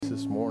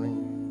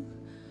morning.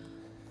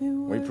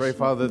 We pray,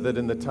 Father, that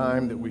in the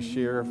time that we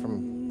share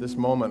from this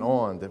moment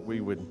on, that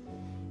we would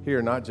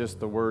hear not just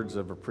the words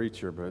of a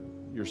preacher, but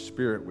your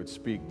Spirit would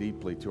speak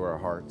deeply to our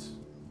hearts.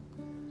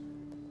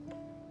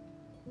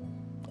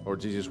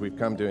 Lord Jesus, we've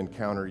come to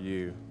encounter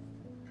you.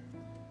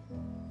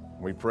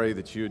 We pray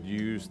that you would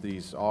use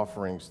these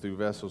offerings through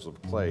vessels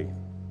of clay,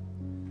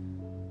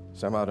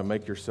 somehow to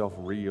make yourself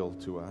real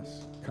to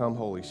us. Come,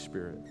 Holy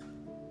Spirit.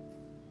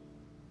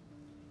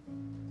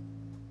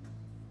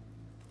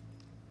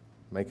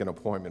 Make an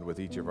appointment with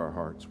each of our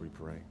hearts, we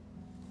pray.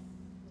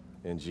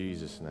 In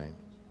Jesus' name.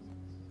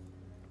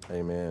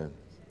 Amen.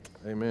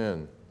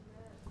 Amen.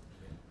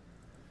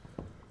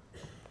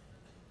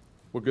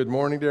 Well, good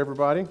morning to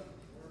everybody.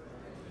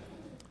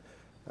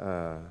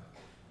 I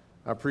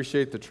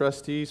appreciate the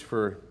trustees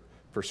for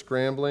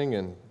scrambling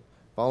and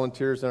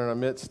volunteers in our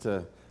midst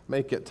to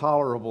make it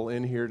tolerable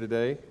in here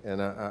today.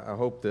 And I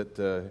hope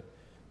that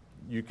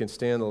you can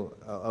stand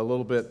a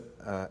little bit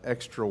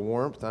extra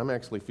warmth. I'm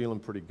actually feeling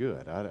pretty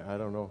good. I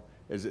don't know.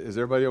 Is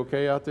everybody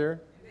okay out there?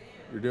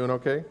 You're doing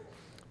okay?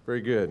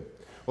 Very good.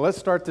 Well, let's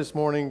start this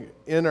morning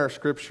in our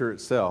scripture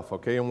itself,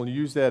 okay? And we'll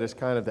use that as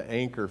kind of the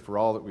anchor for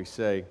all that we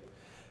say.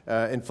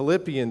 In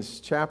Philippians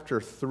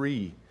chapter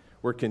 3,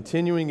 we're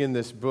continuing in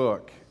this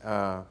book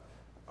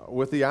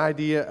with the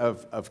idea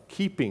of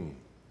keeping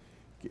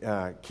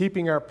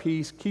our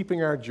peace,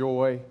 keeping our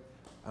joy,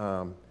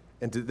 and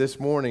this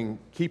morning,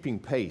 keeping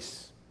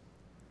pace.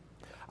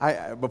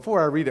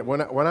 Before I read it,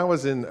 when I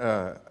was in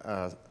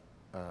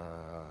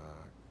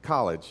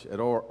college at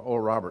Oral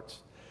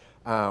Roberts,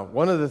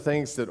 one of the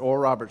things that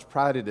Oral Roberts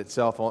prided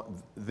itself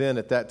on then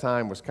at that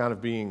time was kind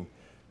of being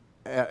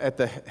at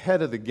the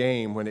head of the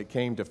game when it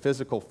came to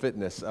physical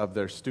fitness of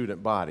their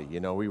student body. You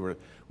know, we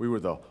were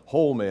the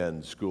whole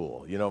men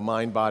school, you know,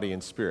 mind, body,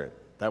 and spirit.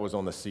 That was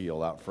on the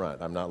seal out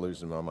front. I'm not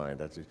losing my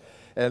mind.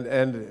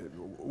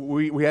 And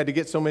we had to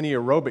get so many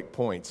aerobic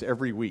points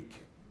every week,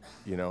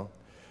 you know.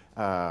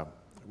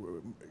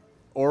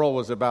 Oral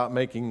was about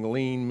making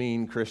lean,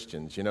 mean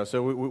Christians, you know.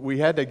 So we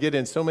had to get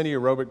in so many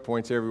aerobic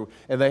points every week.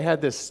 And they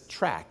had this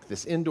track,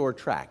 this indoor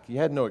track. You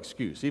had no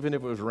excuse. Even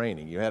if it was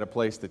raining, you had a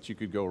place that you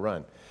could go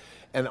run.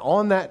 And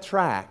on that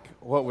track,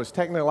 what was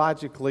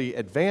technologically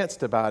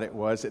advanced about it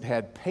was it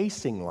had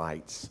pacing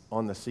lights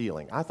on the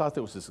ceiling. I thought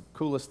that was the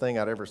coolest thing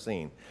I'd ever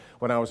seen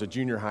when I was a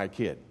junior high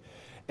kid.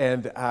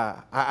 And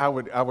I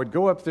would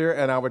go up there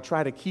and I would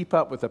try to keep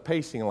up with the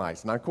pacing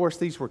lights. Now, of course,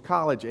 these were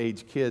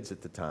college-age kids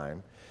at the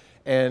time.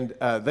 And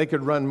they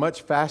could run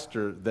much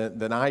faster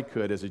than I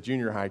could as a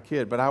junior high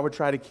kid. But I would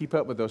try to keep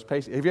up with those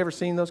pacing. Have you ever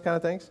seen those kind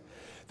of things?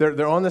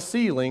 They're on the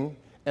ceiling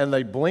and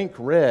they blink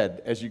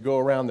red as you go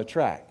around the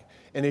track.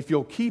 And if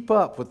you'll keep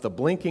up with the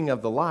blinking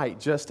of the light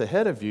just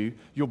ahead of you,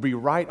 you'll be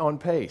right on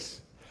pace.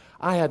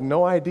 I had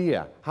no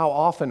idea how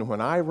often when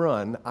I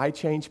run, I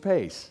change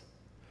pace.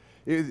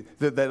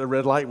 That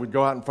red light would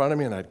go out in front of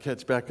me, and I'd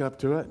catch back up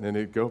to it, and then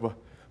it'd go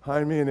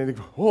behind me, and then it'd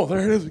go, oh,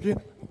 there it is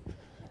again.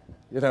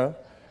 You know?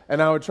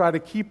 And I would try to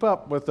keep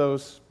up with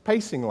those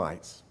pacing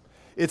lights.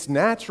 It's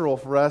natural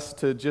for us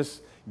to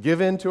just give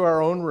in to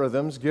our own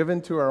rhythms, give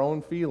in to our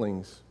own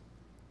feelings.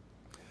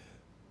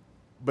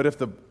 But if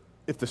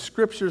the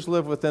Scriptures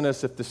live within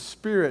us, if the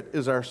Spirit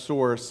is our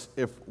source,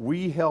 if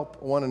we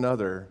help one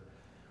another,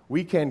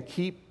 we can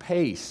keep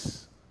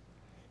pace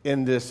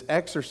in this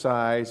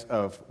exercise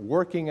of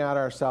working out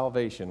our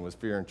salvation with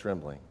fear and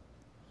trembling.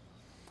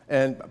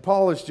 And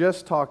Paul has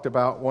just talked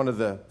about one of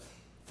the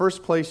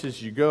first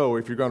places you go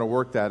if you're going to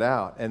work that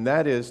out, and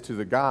that is to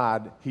the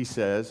God, he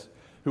says,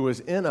 who is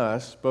in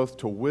us both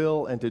to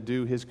will and to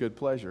do his good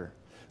pleasure.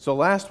 So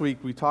last week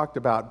we talked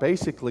about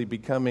basically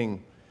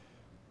becoming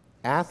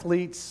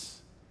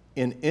athletes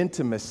in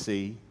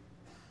intimacy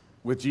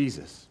with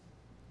Jesus.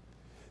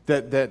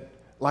 That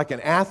like an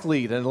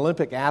athlete, an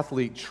Olympic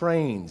athlete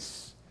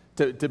trains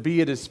to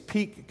be at his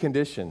peak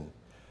condition.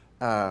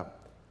 Paul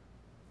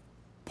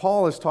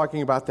is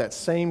talking about that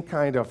same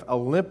kind of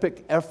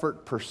Olympic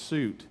effort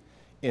pursuit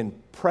in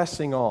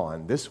pressing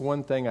on. This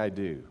one thing I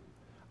do,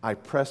 I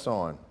press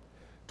on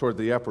toward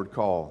the upward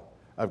call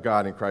of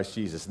God in Christ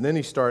Jesus. And then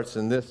he starts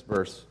in this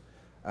verse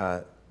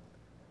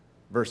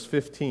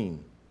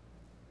 15.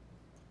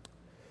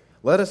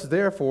 Let us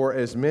therefore,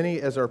 as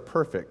many as are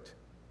perfect,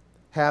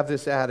 have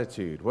this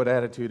attitude. What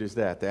attitude is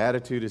that? The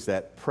attitude is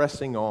that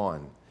pressing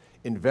on,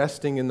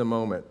 investing in the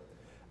moment,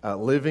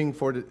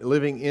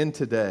 living in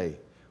today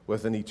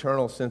with an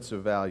eternal sense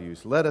of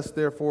values. Let us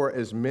therefore,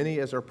 as many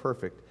as are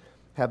perfect,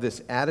 have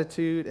this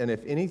attitude, and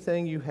if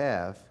anything you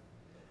have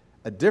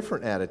a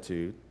different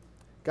attitude,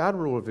 God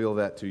will reveal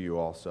that to you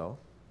also.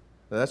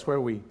 Now, that's where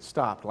we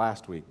stopped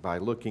last week, by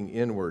looking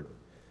inward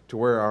to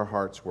where our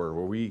hearts were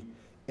we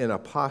in a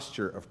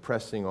posture of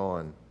pressing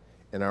on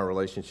in our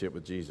relationship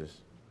with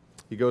Jesus.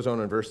 He goes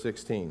on in verse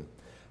 16.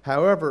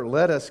 However,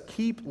 let us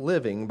keep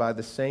living by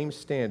the same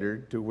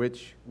standard to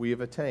which we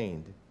have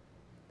attained.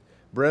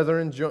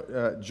 Brethren,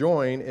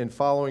 join in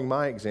following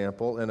my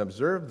example and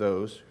observe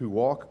those who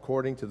walk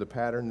according to the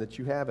pattern that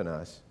you have in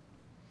us.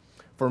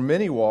 For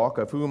many walk,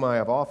 of whom I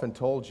have often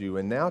told you,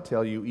 and now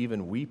tell you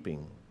even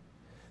weeping,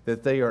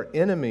 that they are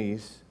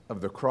enemies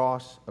of the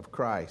cross of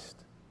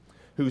Christ,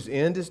 whose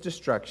end is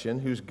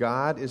destruction, whose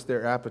God is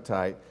their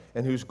appetite,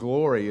 and whose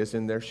glory is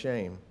in their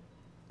shame,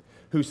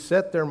 who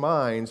set their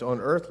minds on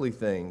earthly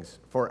things,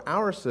 for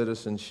our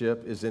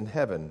citizenship is in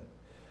heaven,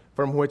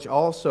 from which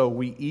also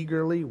we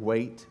eagerly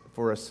wait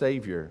for a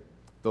Savior,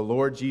 the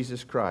Lord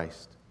Jesus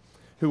Christ,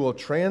 who will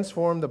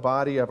transform the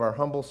body of our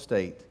humble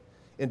state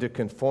into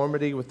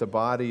conformity with the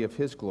body of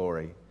His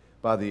glory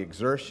by the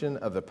exertion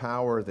of the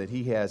power that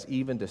He has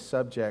even to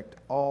subject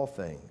all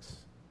things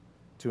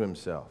to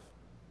Himself.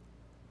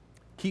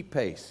 Keep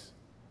pace.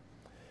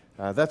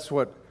 That's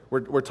what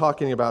we're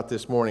talking about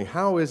this morning.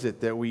 How is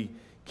it that we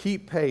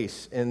keep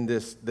pace in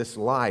this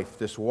life,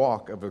 this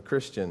walk of a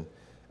Christian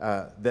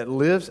that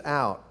lives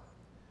out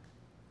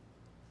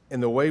in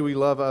the way we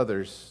love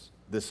others,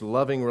 this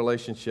loving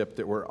relationship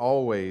that we're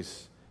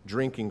always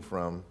drinking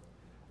from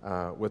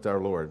with our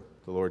Lord,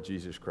 the Lord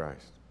Jesus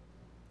Christ?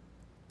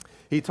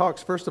 He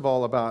talks, first of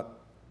all, about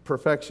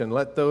perfection.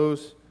 Let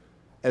those,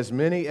 as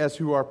many as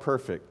who are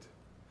perfect.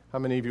 How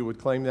many of you would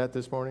claim that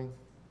this morning?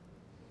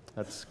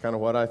 That's kind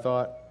of what I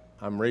thought.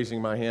 I'm raising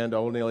my hand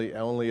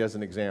only as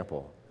an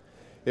example.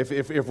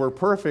 If we're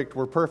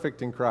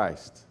perfect in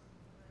Christ.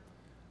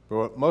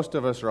 But most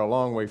of us are a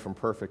long way from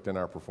perfect in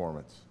our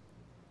performance,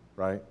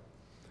 right?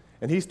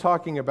 And he's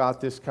talking about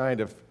this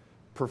kind of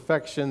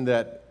perfection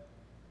that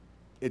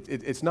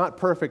it's not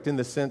perfect in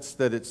the sense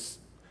that it's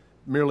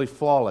merely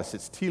flawless.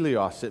 It's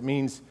teleos. It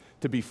means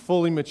to be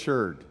fully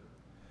matured,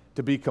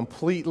 to be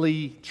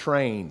completely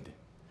trained.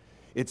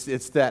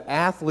 It's that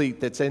athlete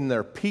that's in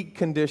their peak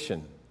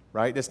condition,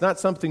 right? It's not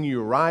something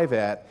you arrive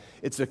at.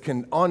 It's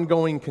an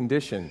ongoing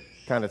condition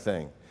kind of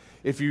thing.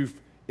 If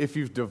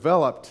you've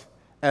developed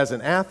as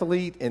an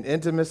athlete in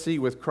intimacy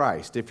with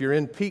Christ, if you're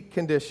in peak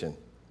condition,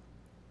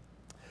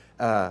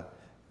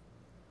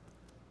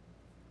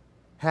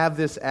 have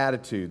this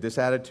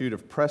attitude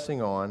of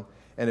pressing on.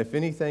 And if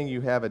anything,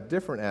 you have a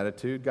different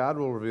attitude, God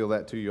will reveal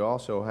that to you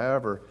also.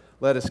 However,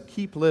 let us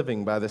keep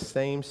living by the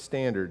same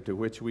standard to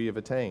which we have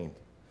attained.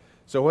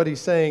 So what he's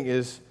saying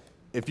is,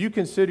 if you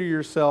consider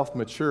yourself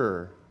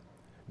mature,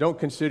 don't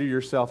consider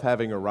yourself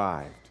having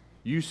arrived.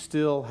 You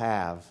still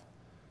have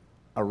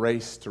a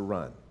race to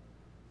run.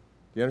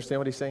 Do you understand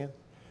what he's saying?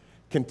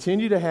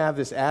 Continue to have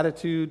this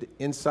attitude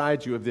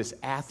inside you of this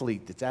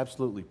athlete that's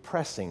absolutely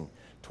pressing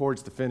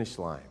towards the finish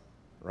line,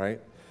 right?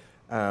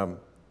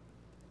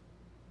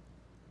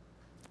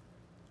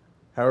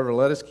 However,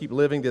 let us keep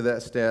living to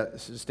that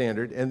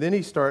standard. And then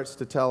he starts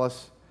to tell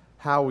us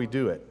how we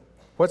do it.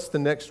 What's the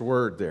next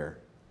word there?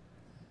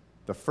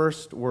 The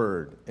first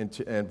word in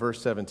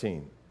verse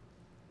 17.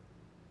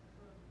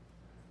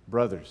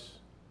 Brothers,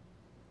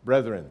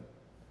 brethren,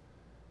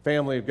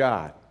 family of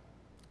God,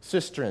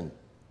 sistren.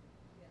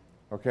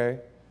 Okay?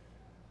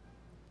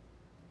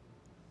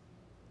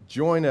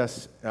 Join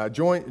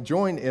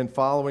in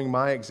following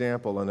my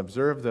example and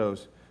observe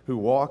those who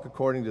walk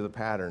according to the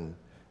pattern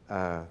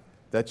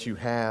that you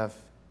have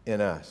in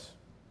us.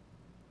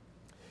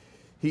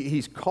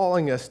 He's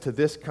calling us to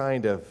this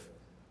kind of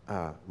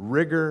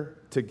rigor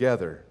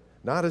together,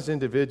 not as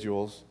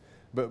individuals,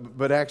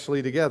 but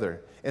actually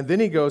together. And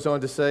then he goes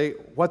on to say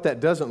what that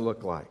doesn't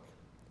look like.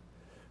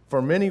 For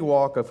many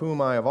walk, of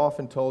whom I have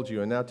often told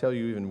you, and now tell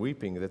you even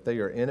weeping, that they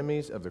are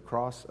enemies of the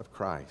cross of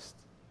Christ.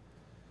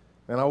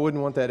 And I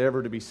wouldn't want that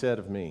ever to be said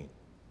of me.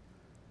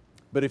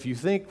 But if you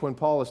think when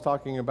Paul is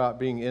talking about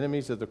being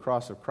enemies of the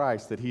cross of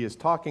Christ, that he is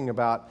talking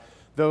about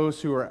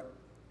those who are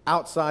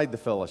outside the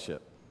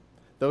fellowship,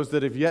 those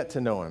that have yet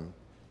to know him,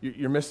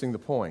 you're missing the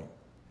point.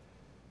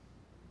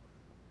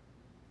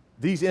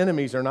 These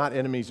enemies are not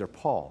enemies of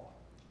Paul.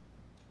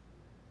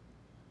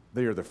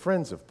 They are the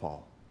friends of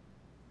Paul.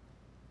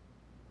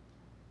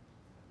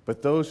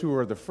 But those who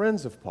are the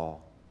friends of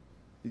Paul,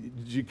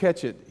 did you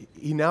catch it?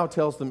 He now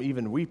tells them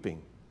even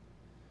weeping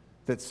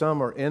that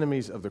some are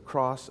enemies of the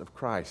cross of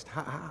Christ.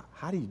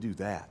 How do you do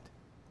that?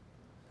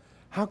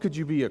 How could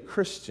you be a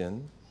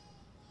Christian,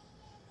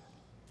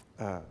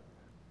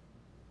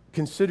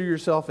 consider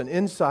yourself an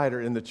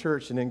insider in the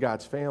church and in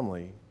God's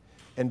family,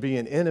 and be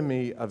an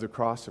enemy of the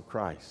cross of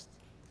Christ?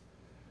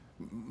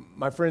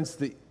 My friends,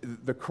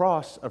 the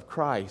cross of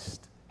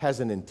Christ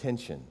has an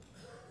intention.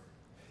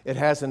 It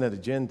has an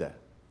agenda.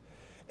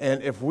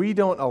 And if we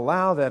don't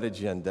allow that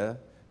agenda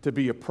to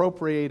be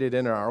appropriated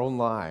in our own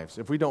lives,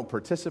 if we don't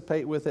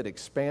participate with it,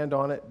 expand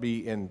on it,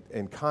 be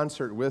in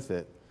concert with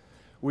it,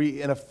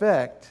 we, in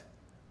effect,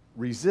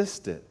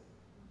 resist it,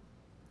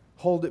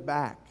 hold it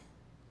back.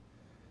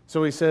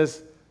 So he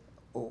says,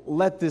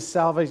 let this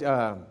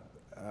salvation,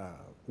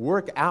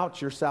 work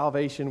out your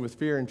salvation with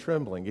fear and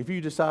trembling. If you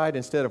decide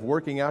instead of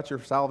working out your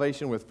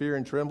salvation with fear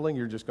and trembling,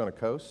 you're just going to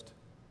coast,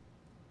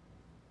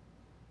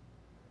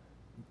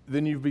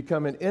 then you've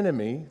become an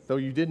enemy, though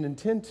you didn't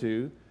intend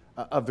to,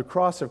 of the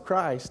cross of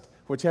Christ,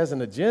 which has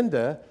an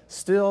agenda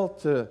still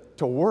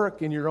to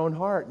work in your own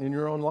heart and in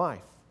your own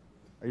life.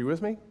 Are you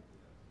with me?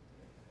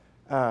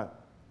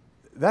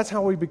 That's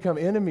how we become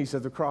enemies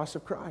of the cross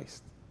of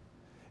Christ.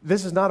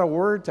 This is not a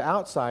word to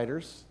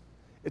outsiders.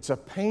 It's a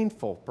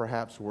painful,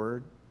 perhaps,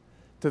 word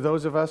to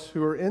those of us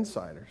who are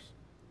insiders.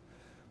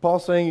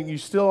 Paul's saying you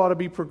still ought to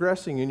be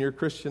progressing in your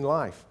Christian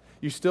life.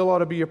 You still ought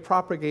to be a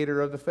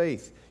propagator of the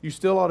faith. You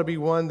still ought to be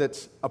one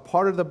that's a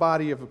part of the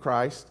body of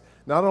Christ,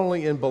 not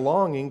only in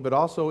belonging, but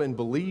also in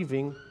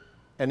believing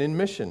and in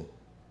mission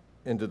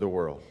into the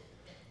world.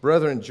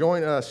 Brethren,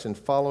 join us in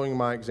following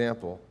my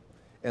example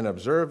and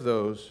observe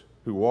those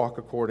who walk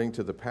according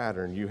to the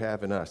pattern you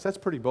have in us. That's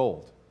pretty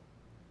bold.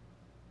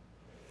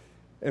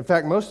 In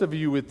fact, most of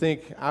you would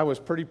think I was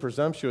pretty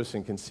presumptuous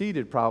and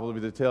conceited probably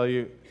to tell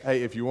you,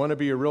 hey, if you want to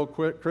be a real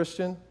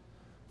Christian,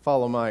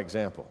 follow my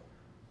example.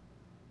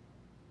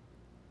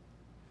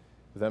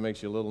 If that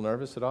makes you a little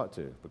nervous, it ought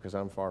to, because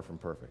I'm far from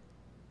perfect.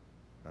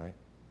 Right?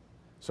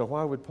 So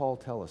why would Paul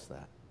tell us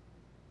that?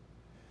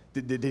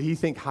 Did he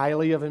think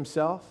highly of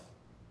himself?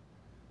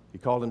 He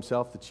called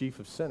himself the chief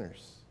of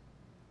sinners.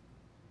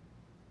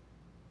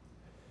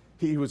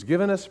 He was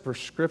giving us a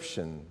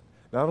prescription,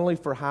 not only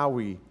for how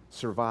we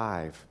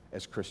survive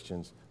as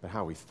Christians, but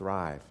how we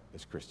thrive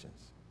as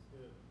Christians.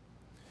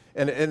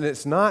 And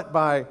it's not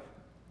by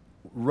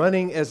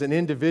running as an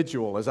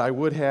individual, as I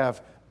would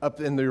have up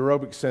in the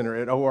aerobic center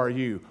at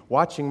ORU,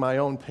 watching my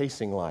own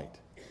pacing light.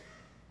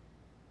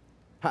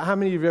 How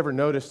many of you have ever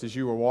noticed as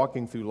you were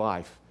walking through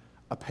life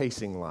a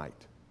pacing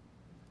light?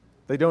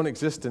 They don't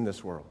exist in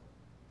this world.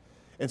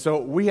 And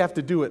so we have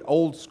to do it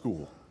old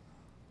school,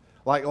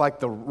 like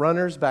the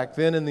runners back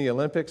then in the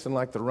Olympics and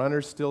like the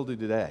runners still do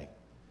today.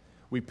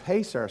 We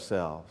pace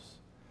ourselves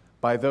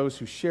by those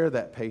who share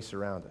that pace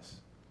around us.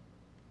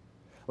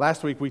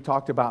 Last week we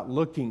talked about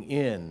looking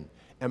in.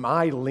 Am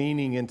I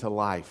leaning into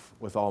life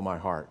with all my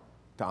heart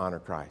to honor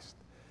Christ?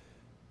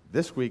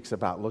 This week's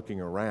about looking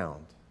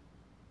around.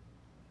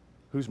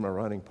 Who's my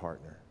running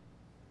partner?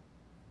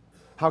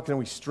 How can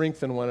we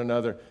strengthen one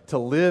another to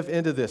live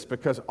into this?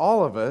 Because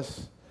all of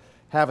us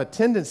have a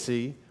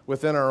tendency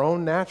within our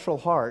own natural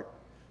heart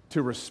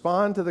to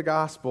respond to the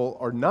gospel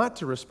or not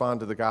to respond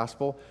to the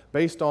gospel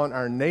based on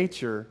our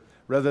nature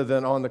rather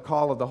than on the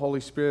call of the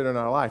Holy Spirit in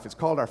our life. It's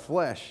called our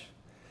flesh.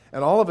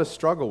 And all of us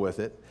struggle with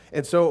it.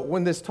 And so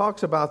when this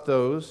talks about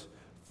those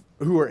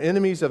who are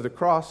enemies of the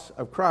cross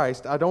of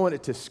Christ, I don't want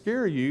it to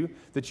scare you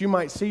that you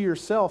might see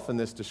yourself in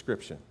this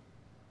description.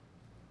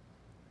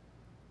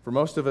 For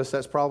most of us,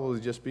 that's probably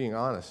just being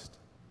honest.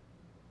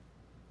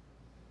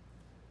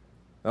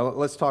 Now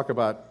let's talk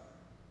about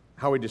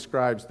how he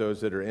describes those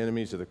that are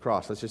enemies of the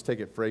cross. Let's just take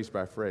it phrase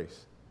by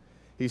phrase.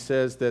 He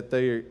says that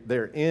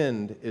their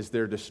end is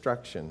their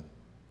destruction.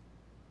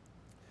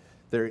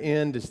 Their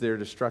end is their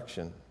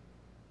destruction.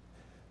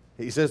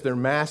 He says their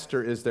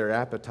master is their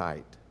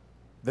appetite,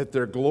 that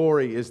their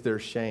glory is their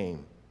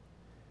shame,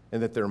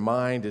 and that their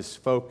mind is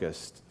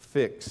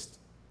fixed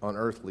on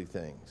earthly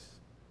things.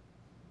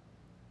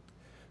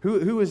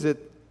 Who is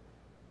it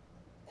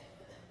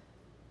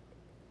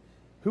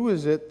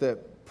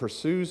that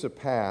pursues a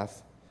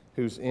path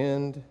whose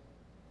end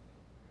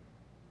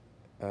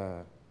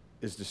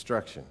is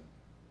destruction?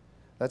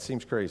 That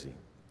seems crazy.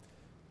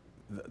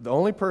 The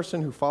only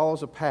person who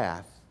follows a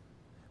path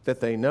that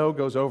they know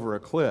goes over a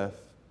cliff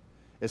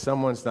is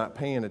someone's not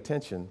paying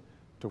attention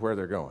to where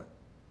they're going.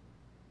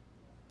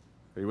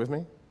 Are you with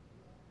me?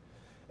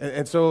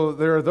 And so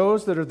there are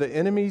those that are the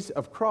enemies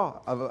of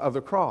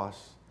the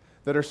cross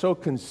that are so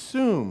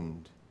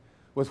consumed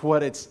with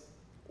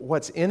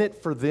what's in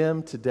it for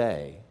them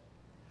today.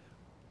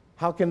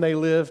 How can they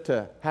live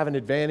to have an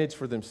advantage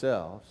for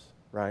themselves,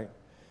 right?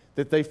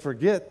 That they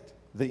forget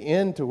the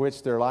end to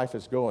which their life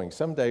is going.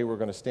 Someday we're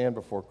going to stand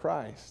before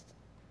Christ.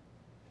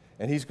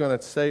 And he's going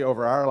to say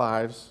over our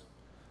lives,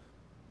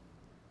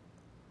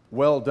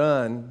 well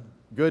done,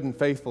 good and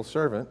faithful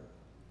servant.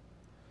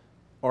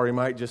 Or he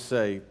might just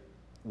say,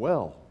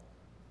 well.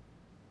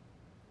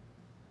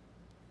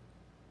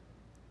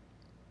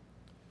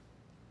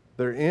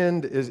 Their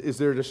end is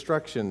their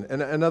destruction.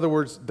 And in other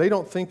words, they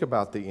don't think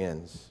about the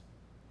ends.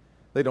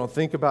 They don't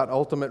think about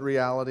ultimate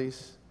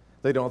realities.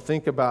 They don't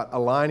think about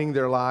aligning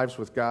their lives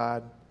with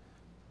God.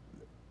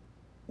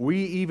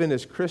 We, even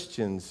as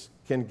Christians,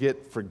 can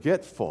get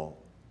forgetful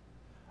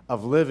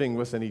of living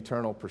with an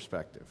eternal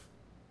perspective.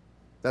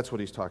 That's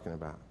what he's talking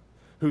about.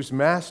 Whose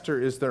master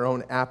is their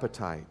own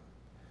appetite.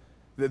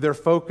 They're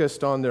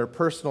focused on their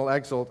personal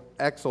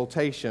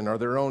exaltation or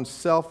their own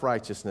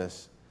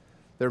self-righteousness.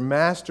 Their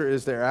master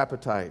is their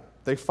appetite.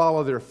 They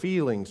follow their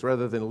feelings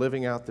rather than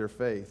living out their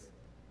faith.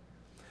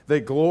 They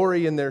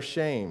glory in their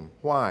shame.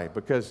 Why?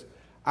 Because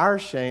our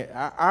shame,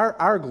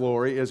 our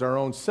glory is our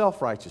own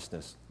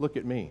self-righteousness. Look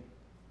at me,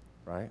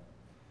 right?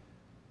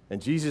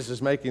 And Jesus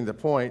is making the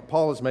point,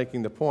 Paul is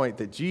making the point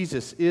that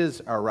Jesus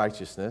is our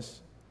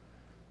righteousness,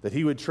 that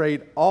he would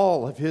trade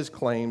all of his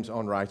claims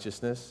on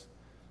righteousness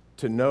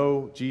to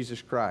know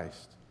Jesus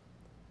Christ,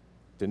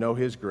 to know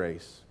his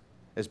grace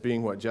as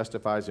being what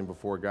justifies him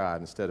before God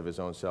instead of his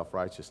own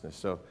self-righteousness.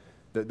 So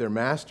their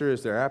master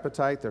is their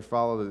appetite, they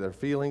follow their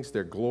feelings,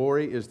 their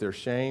glory is their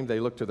shame. They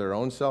look to their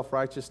own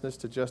self-righteousness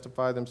to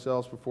justify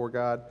themselves before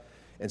God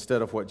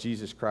instead of what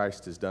Jesus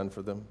Christ has done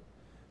for them.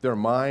 Their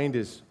mind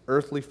is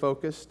earthly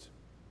focused.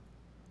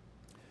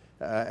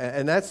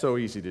 And that's so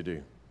easy to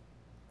do.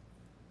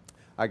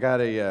 I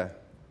got a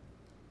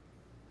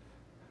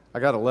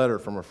letter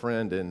from a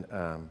friend in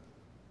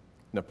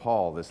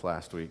Nepal this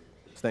last week.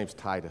 His name's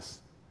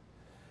Titus.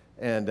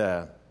 And,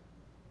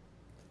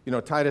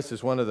 Titus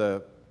is one of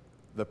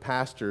the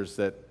pastors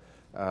that,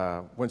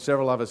 when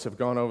several of us have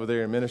gone over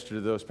there and ministered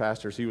to those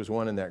pastors, he was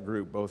one in that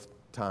group both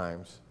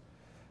times.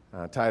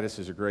 Titus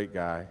is a great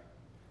guy.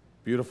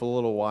 Beautiful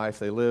little wife.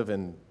 They live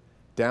in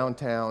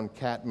downtown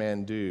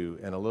Kathmandu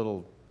in a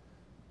little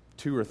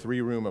 2 or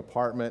 3 room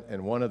apartment,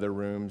 and one of the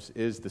rooms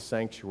is the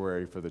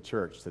sanctuary for the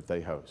church that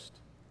they host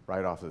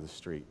right off of the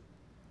street.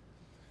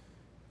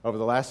 Over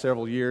the last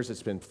several years,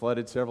 it's been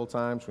flooded several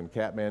times when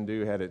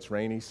Kathmandu had its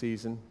rainy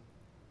season.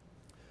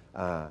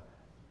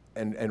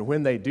 And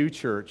when they do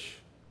church,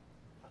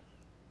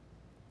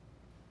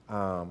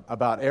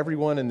 about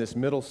everyone in this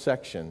middle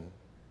section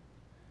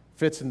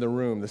fits in the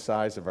room the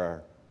size of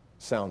our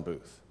sound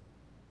booth.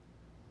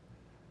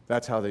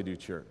 That's how they do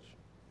church.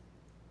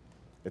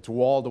 It's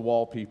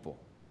wall-to-wall people.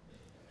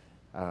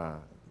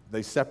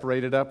 They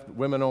separate it up,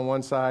 women on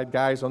one side,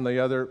 guys on the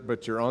other,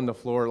 but you're on the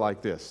floor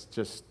like this,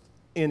 just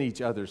in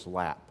each other's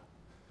lap.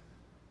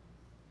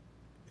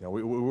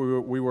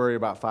 We worry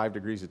about 5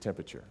 degrees of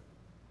temperature.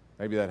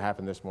 Maybe that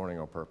happened this morning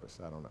on purpose.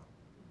 I don't know.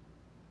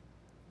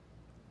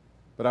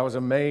 But I was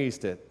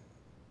amazed at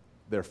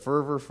their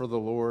fervor for the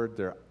Lord,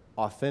 their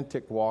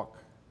authentic walk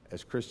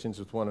as Christians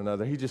with one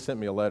another. He just sent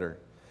me a letter.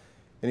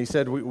 And he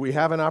said, we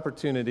have an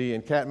opportunity.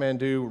 In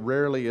Kathmandu,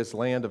 rarely is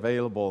land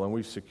available, and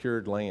we've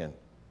secured land.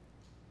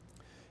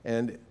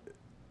 And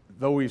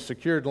though we've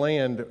secured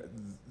land,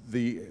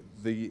 the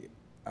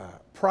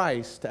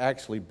price to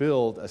actually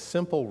build a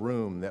simple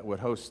room that would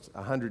host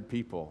 100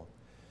 people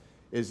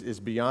is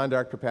beyond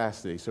our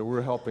capacity. So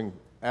we're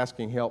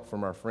asking help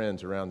from our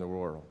friends around the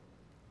world.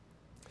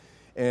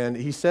 And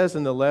he says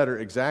in the letter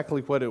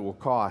exactly what it will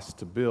cost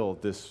to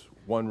build this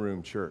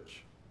one-room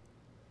church.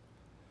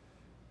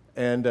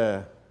 And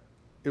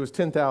it was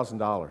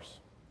 $10,000.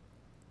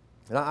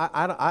 And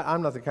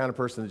I'm not the kind of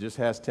person that just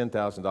has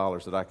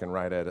 $10,000 that I can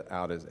write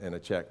out in a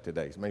check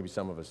today. Maybe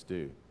some of us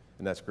do,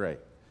 and that's great.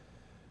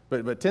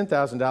 But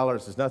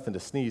 $10,000 is nothing to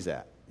sneeze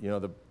at.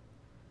 The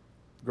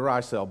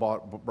garage sale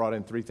brought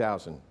in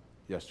 $3,000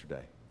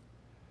 yesterday.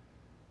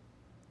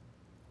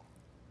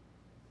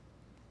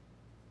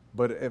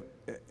 But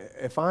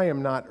if I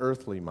am not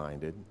earthly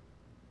minded,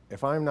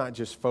 if I'm not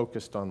just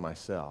focused on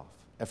myself,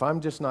 if I'm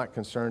just not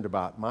concerned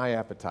about my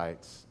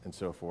appetites and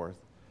so forth,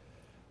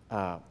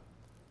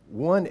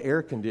 one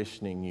air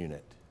conditioning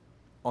unit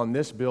on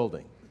this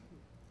building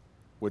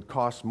would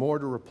cost more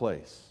to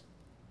replace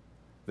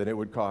than it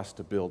would cost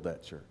to build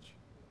that church.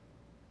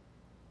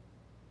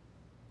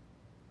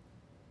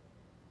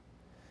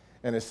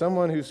 And as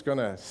someone who's going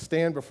to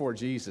stand before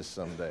Jesus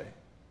someday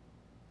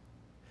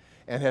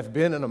and have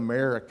been an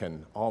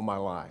American all my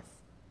life,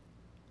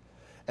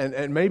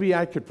 and maybe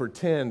I could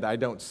pretend I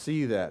don't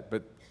see that,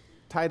 but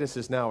Titus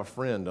is now a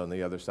friend on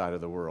the other side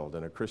of the world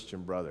and a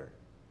Christian brother.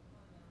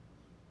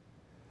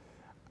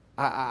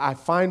 I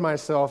find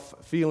myself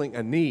feeling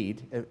a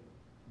need.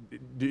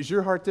 Is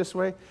your heart this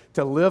way?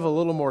 To live a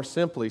little more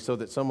simply so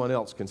that someone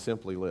else can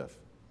simply live.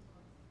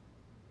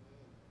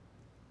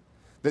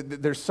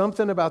 There's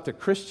something about the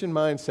Christian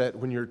mindset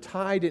when you're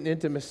tied in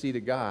intimacy to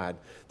God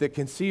that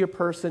can see a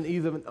person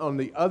either on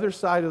the other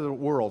side of the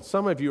world,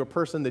 some of you a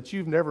person that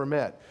you've never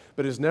met,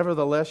 but is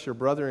nevertheless your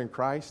brother in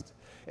Christ,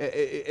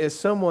 as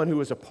someone who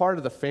is a part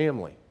of the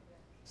family.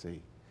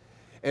 See?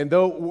 And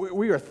though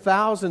we are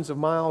thousands of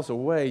miles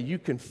away, you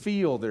can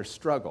feel their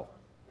struggle.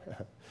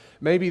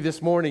 Maybe this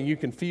morning you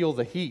can feel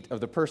the heat of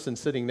the person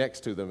sitting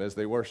next to them as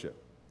they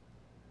worship.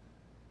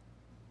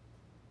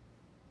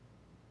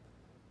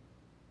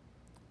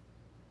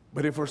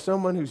 But if we're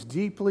someone who's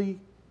deeply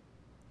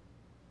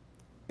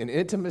in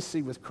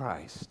intimacy with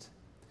Christ,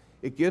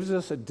 it gives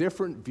us a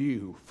different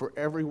view for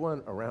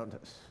everyone around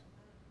us.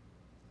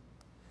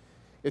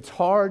 It's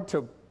hard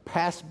to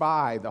pass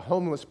by the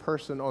homeless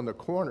person on the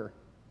corner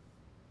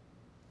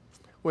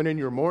when in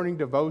your morning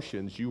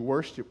devotions you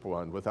worship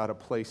one without a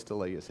place to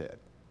lay his head.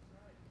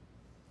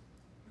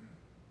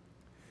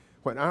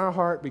 When our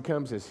heart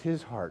becomes as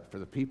his heart for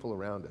the people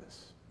around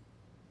us,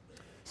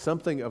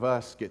 something of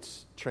us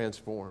gets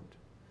transformed.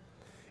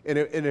 And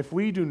if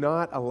we do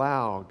not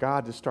allow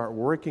God to start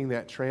working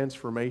that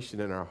transformation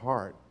in our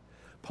heart,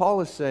 Paul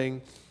is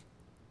saying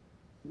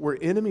we're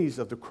enemies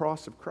of the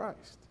cross of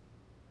Christ.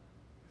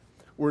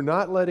 We're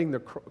not letting the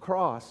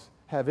cross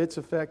have its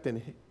effect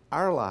in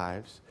our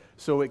lives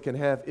so it can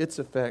have its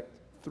effect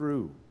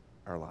through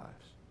our lives.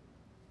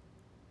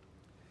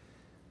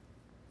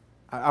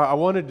 I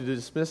wanted to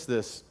dismiss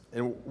this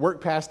and work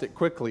past it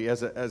quickly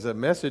as a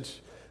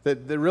message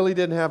that really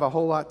didn't have a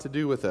whole lot to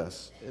do with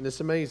us. And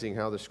it's amazing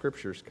how the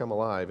Scriptures come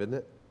alive, isn't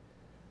it?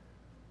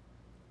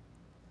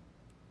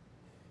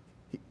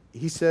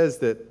 He says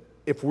that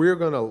if we're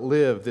going to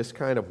live this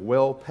kind of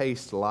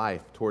well-paced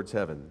life towards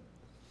heaven,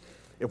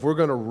 if we're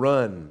going to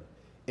run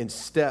in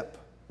step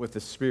with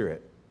the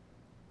Spirit,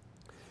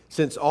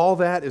 Since all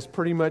that is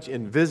pretty much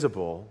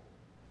invisible,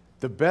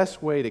 the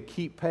best way to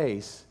keep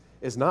pace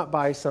is not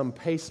by some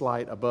pace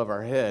light above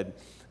our head,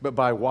 but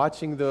by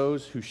watching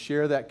those who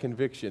share that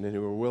conviction and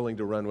who are willing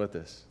to run with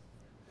us.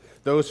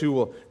 Those who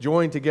will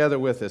join together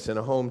with us in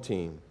a home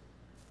team.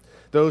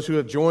 Those who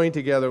have joined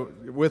together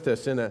with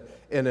us in an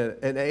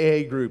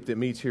AA group that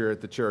meets here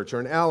at the church,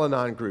 or an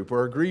Al-Anon group,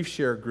 or a grief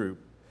share group,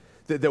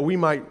 that we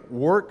might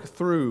work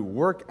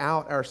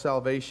out our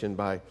salvation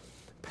by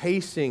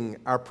pacing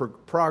our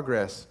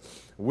progress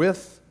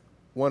with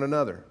one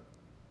another.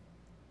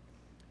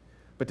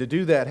 But to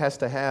do that has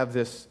to have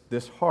this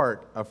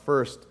heart of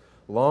first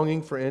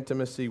longing for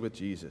intimacy with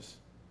Jesus.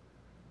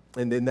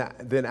 And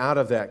then out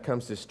of that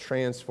comes this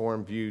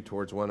transformed view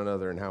towards one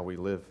another and how we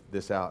live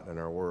this out in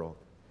our world.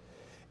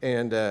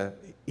 And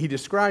he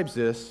describes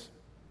this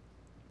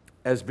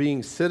as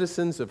being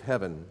citizens of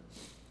heaven.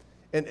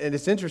 And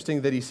it's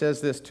interesting that he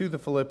says this to the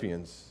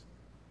Philippians.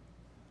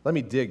 Let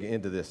me dig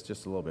into this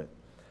just a little bit.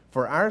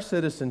 For our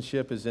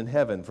citizenship is in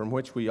heaven, from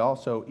which we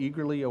also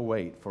eagerly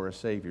await for a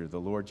Savior, the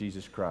Lord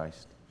Jesus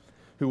Christ,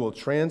 who will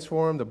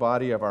transform the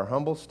body of our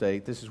humble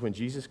state, this is when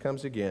Jesus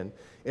comes again,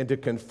 into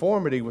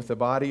conformity with the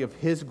body of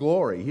His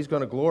glory. He's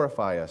going to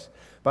glorify us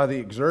by the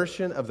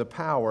exertion of the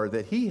power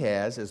that He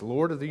has as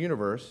Lord of the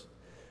universe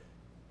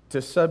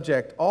to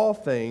subject all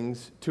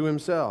things to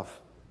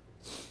Himself.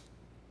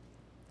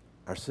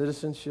 Our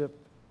citizenship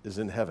is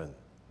in heaven.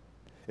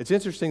 It's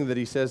interesting that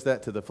he says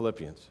that to the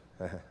Philippians.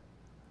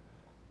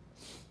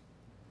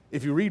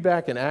 If you read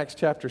back in Acts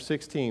chapter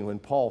 16, when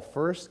Paul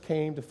first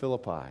came to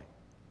Philippi,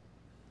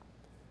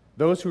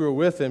 those who were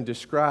with him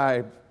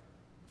describe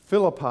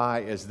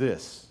Philippi as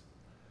this: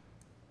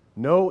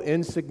 no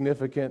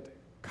insignificant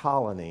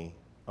colony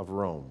of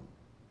Rome.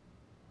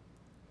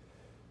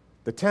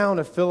 The town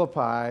of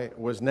Philippi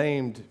was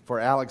named for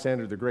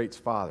Alexander the Great's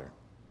father.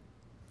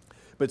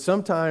 But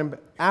sometime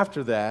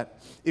after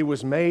that, it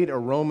was made a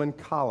Roman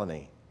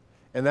colony.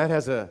 And that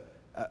has a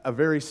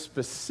very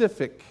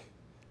specific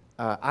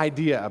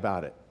idea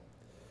about it.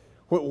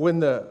 When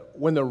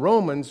the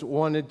Romans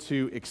wanted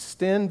to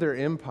extend their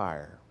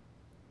empire,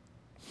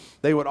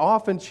 they would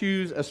often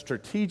choose a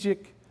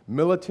strategic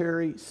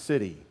military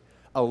city,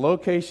 a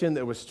location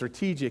that was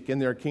strategic in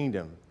their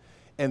kingdom.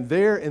 And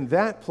there, in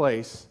that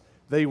place,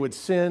 they would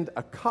send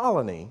a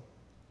colony,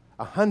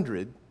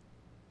 100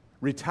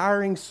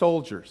 retiring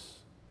soldiers,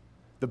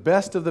 the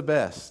best of the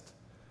best,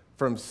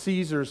 from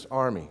Caesar's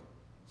army.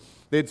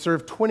 They had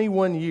served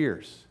 21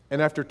 years, and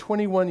after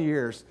 21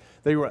 years,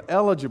 they were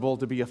eligible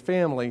to be a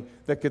family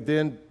that could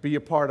then be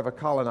a part of a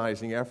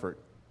colonizing effort.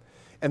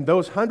 And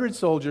those 100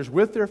 soldiers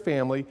with their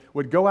family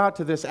would go out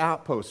to this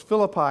outpost.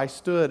 Philippi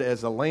stood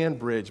as a land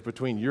bridge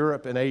between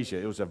Europe and Asia.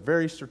 It was a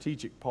very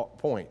strategic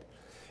point.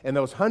 And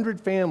those 100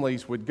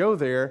 families would go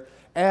there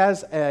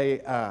as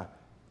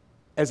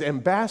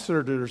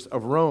ambassadors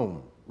of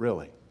Rome,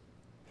 really.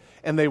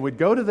 And they would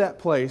go to that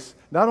place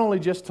not only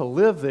just to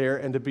live there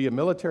and to be a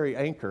military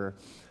anchor,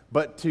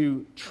 but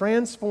to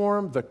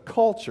transform the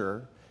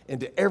culture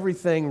into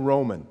everything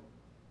Roman.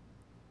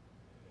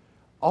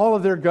 All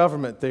of their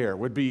government there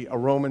would be a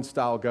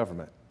Roman-style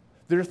government.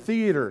 Their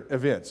theater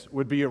events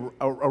would be a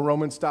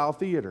Roman-style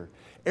theater.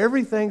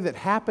 Everything that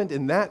happened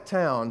in that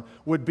town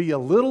would be a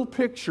little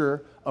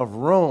picture of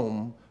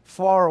Rome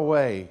far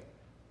away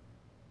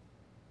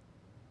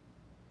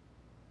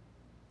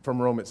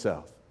from Rome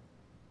itself.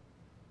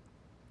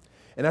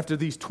 And after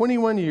these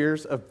 21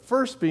 years of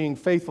first being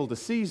faithful to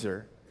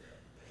Caesar,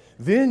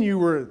 then you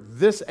were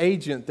this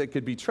agent that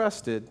could be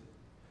trusted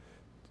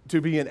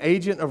to be an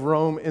agent of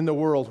Rome in the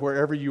world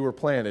wherever you were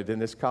planted in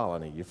this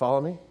colony. You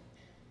follow me?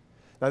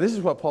 Now, this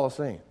is what Paul is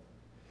saying.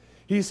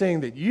 He's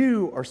saying that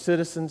you are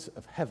citizens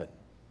of heaven.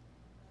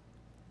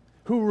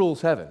 Who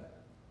rules heaven?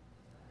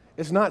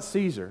 It's not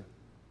Caesar.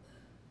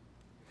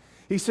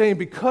 He's saying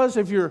because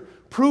of your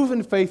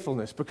proven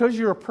faithfulness, because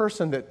you're a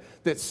person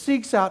that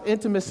seeks out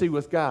intimacy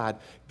with God,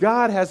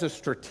 God has a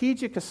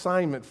strategic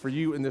assignment for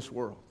you in this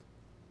world.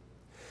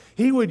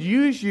 He would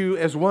use you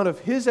as one of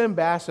His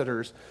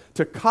ambassadors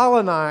to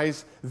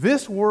colonize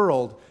this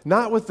world,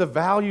 not with the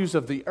values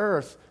of the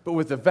earth, but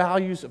with the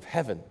values of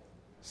heaven.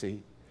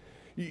 See?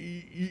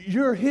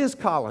 You're His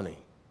colony.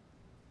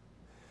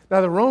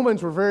 Now, the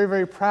Romans were very,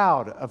 very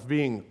proud of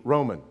being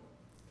Roman.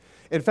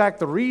 In fact,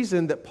 the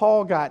reason that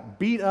Paul got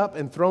beat up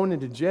and thrown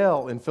into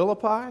jail in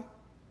Philippi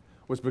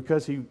was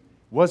because he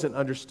wasn't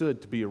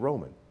understood to be a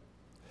Roman.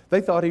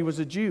 They thought he was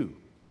a Jew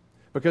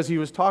because he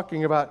was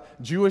talking about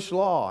Jewish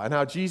law and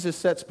how Jesus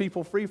sets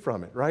people free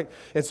from it, right?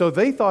 And so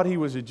they thought he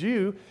was a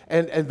Jew,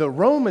 and the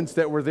Romans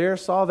that were there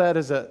saw that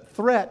as a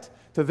threat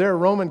to their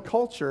Roman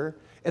culture,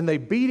 and they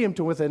beat him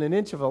to within an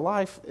inch of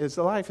his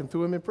life and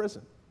threw him in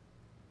prison.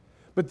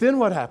 But then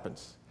what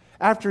happens?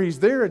 After he's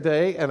there a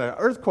day and an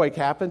earthquake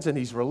happens and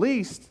he's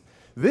released,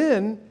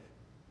 then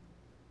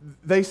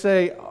they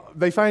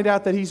find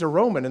out that he's a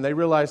Roman, and they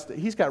realize that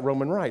he's got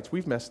Roman rights.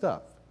 We've messed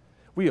up.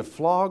 We have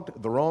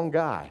flogged the wrong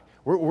guy.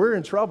 We're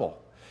in trouble.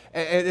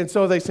 And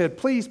so they said,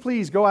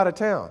 please go out of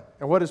town.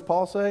 And what does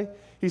Paul say?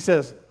 He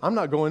says, I'm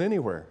not going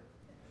anywhere.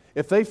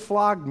 if they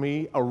flogged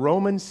me, a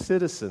Roman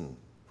citizen,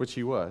 which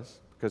he was,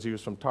 because he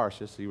was from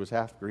Tarshish, he was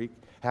half Greek,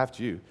 half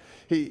Jew.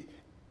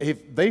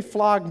 If they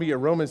flogged me, a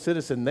Roman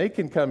citizen, they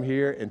can come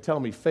here and tell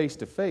me face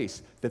to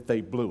face that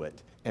they blew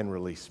it and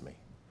release me.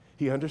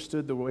 He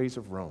understood the ways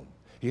of Rome.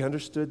 He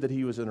understood that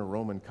he was in a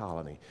Roman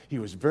colony. He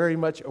was very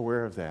much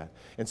aware of that.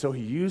 And so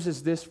he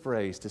uses this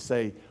phrase to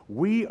say,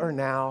 we are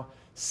now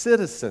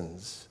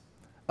citizens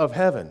of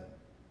heaven,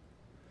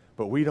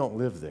 but we don't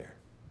live there.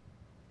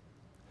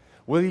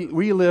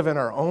 We live in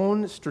our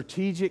own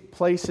strategic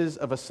places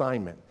of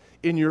assignment,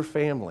 in your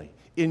family,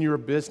 in your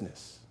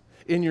business,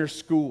 in your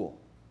school,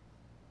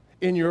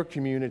 in your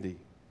community.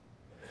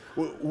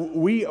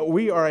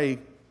 We are a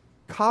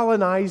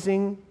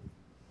colonizing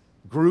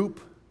group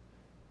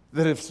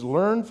that has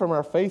learned from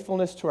our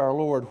faithfulness to our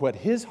Lord what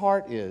His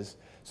heart is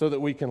so that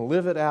we can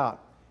live it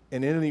out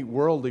in any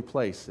worldly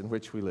place in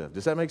which we live.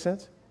 Does that make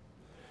sense?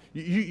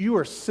 You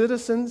are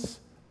citizens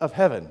of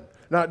heaven.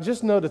 Now,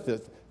 just notice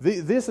this.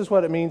 This is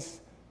what it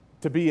means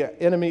to be an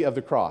enemy of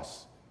the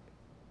cross.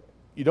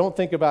 You don't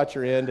think about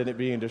your end and it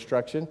being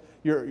destruction.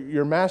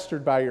 You're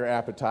mastered by your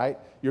appetite.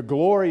 Your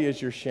glory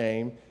is your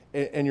shame,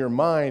 and your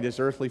mind is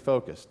earthly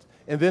focused.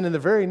 And then in the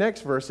very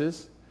next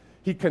verses,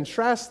 he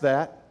contrasts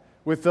that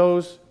with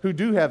those who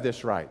do have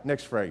this right.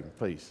 Next frame,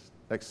 please.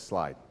 Next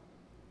slide.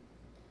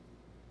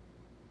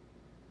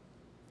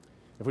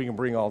 If we can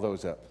bring all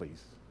those up,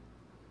 please.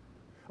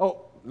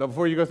 Oh, no,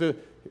 before you go through,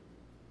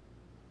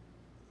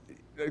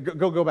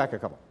 go back a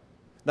couple.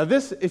 Now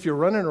this, if you're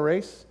running a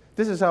race,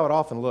 this is how it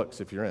often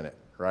looks if you're in it,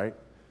 right?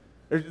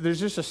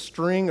 There's just a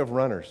string of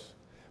runners.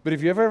 But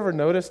have you ever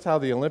noticed how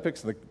the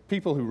Olympics, the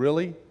people who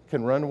really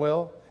can run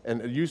well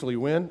and usually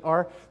win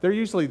they're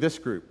usually this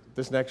group,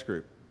 this next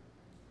group.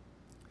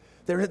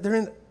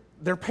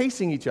 They're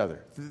pacing each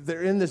other.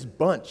 They're in this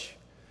bunch.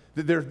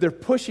 They're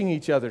pushing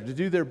each other to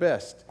do their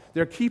best.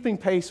 They're keeping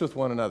pace with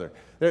one another.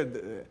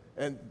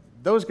 And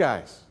those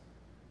guys,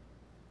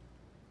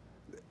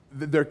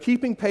 they're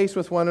keeping pace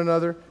with one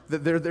another.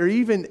 They're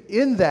even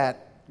in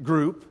that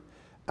group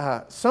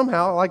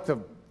somehow, like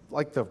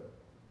the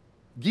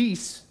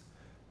geese.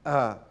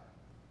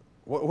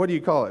 What do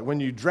you call it? When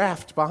you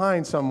draft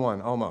behind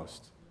someone,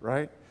 almost,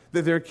 right?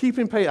 They're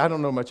keeping pace. I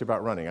don't know much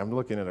about running. I'm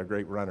looking at a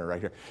great runner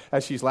right here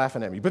as she's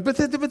laughing at me. But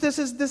this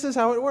is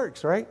how it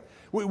works, right?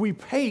 We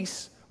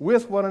pace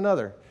with one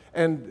another.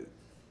 And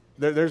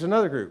there's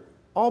another group,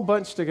 all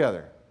bunched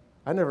together.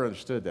 I never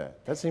understood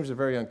that. That seems a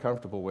very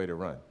uncomfortable way to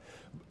run.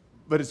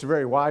 But it's a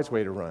very wise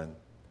way to run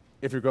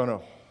if you're going to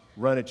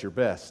run at your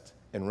best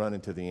and run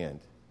into the end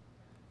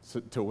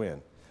to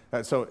win.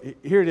 So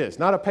here it is,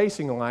 not a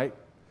pacing light,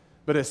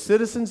 but as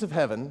citizens of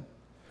heaven,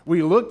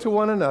 we look to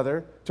one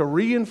another to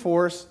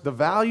reinforce the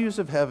values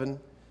of heaven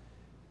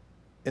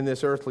in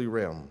this earthly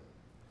realm.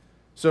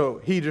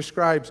 So he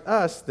describes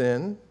us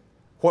then,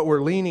 what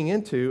we're leaning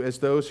into, as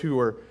those who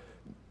are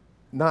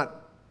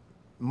not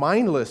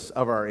mindless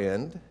of our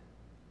end,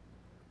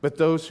 but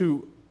those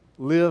who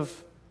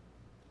live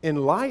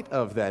in light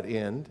of that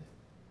end,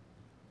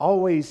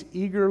 always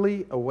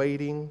eagerly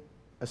awaiting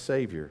a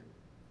Savior.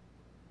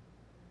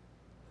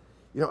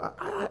 You know,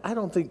 I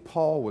don't think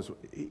Paul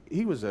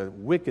he was a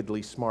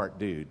wickedly smart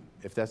dude,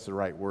 if that's the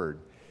right word.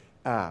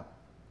 But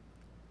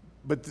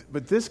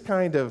this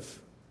kind of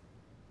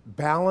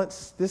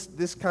balance,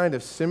 this kind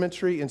of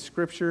symmetry in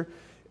Scripture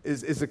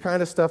is the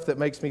kind of stuff that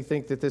makes me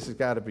think that this has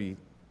got to be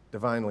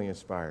divinely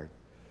inspired.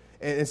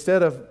 And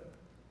instead of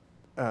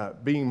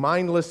being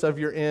mindless of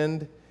your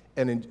end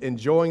and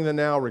enjoying the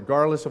now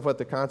regardless of what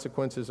the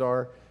consequences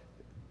are,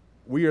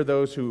 we are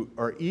those who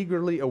are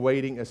eagerly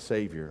awaiting a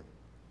Savior.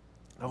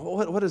 Now,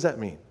 what does that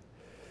mean?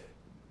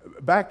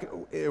 Back,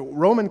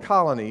 Roman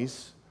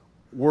colonies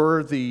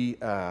were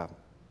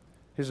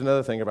here's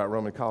another thing about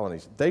Roman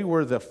colonies. They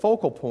were the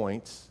focal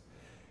points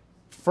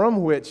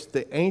from which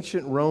the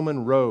ancient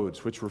Roman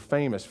roads, which were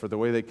famous for the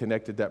way they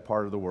connected that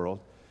part of the world,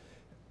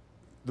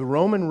 the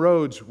Roman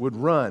roads would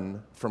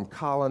run from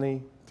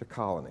colony to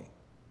colony.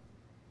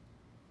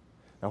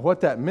 Now,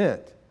 what that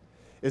meant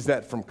is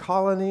that from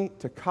colony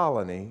to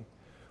colony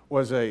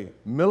was a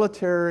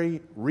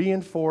military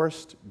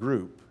reinforced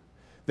group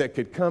that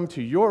could come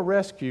to your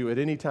rescue at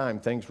any time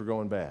things were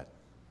going bad.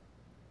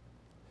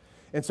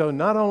 And so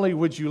not only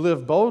would you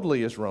live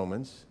boldly as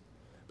Romans,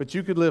 but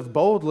you could live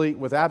boldly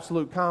with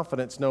absolute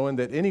confidence, knowing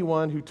that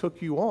anyone who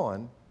took you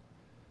on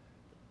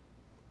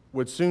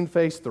would soon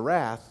face the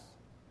wrath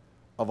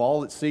of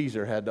all that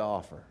Caesar had to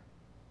offer.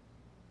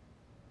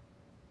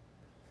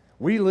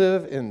 We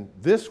live in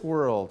this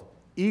world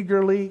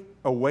eagerly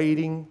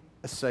awaiting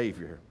a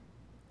Savior,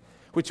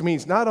 which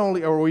means not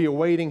only are we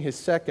awaiting His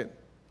second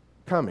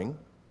coming,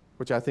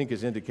 which I think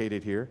is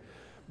indicated here,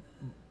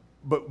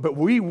 but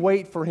we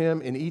wait for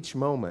Him in each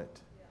moment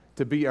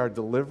to be our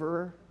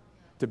deliverer,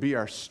 to be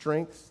our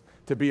strength,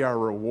 to be our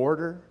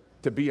rewarder,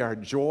 to be our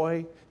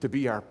joy, to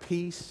be our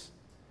peace.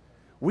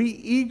 We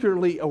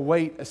eagerly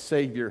await a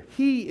Savior.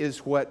 He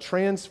is what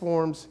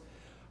transforms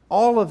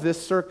all of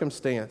this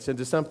circumstance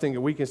into something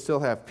that we can still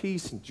have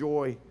peace and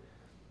joy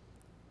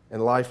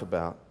and life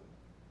about.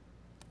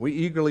 We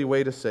eagerly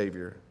wait a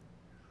Savior.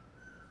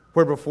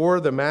 Where before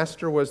the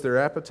Master was their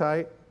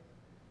appetite,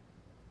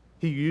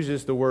 he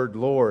uses the word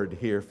Lord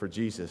here for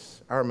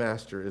Jesus. Our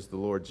Master is the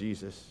Lord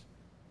Jesus.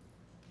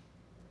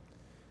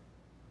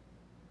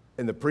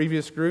 In the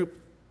previous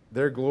group,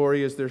 their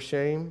glory is their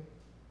shame.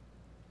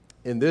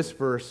 In this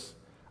verse,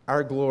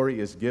 our glory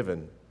is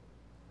given.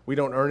 We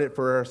don't earn it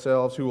for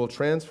ourselves, who will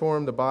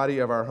transform the body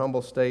of our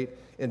humble state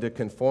into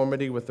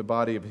conformity with the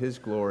body of his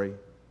glory.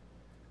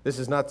 This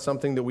is not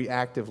something that we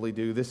actively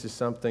do. This is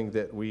something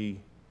that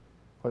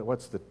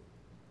what's the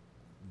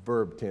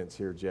verb tense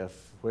here, Jeff?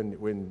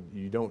 When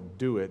you don't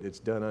do it, it's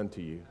done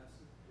unto you.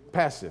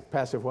 Passive.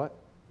 Passive what?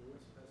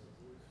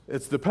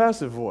 It's the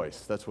passive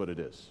voice. That's what it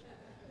is.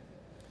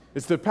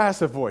 It's the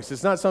passive voice.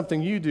 It's not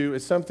something you do.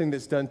 It's something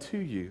that's done to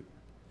you.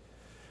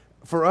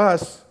 For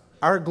us,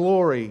 our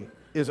glory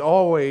is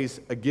always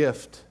a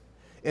gift.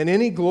 And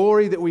any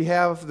glory that we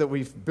have, that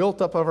we've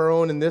built up of our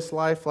own in this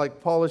life,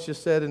 like Paul has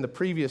just said in the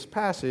previous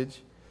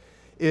passage,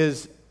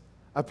 is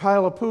a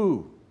pile of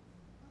poo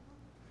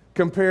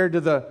compared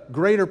to the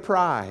greater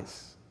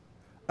prize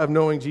of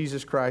knowing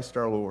Jesus Christ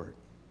our Lord.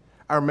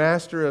 Our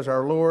Master is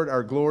our Lord,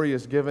 our glory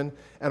is given,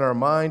 and our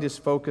mind is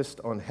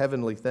focused on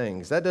heavenly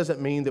things. That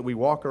doesn't mean that we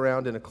walk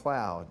around in a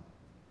cloud.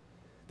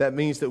 That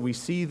means that we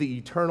see the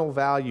eternal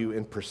value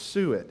and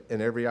pursue it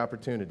in every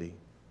opportunity.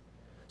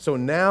 So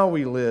now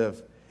we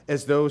live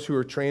as those who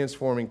are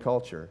transforming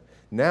culture.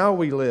 Now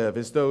we live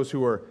as those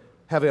who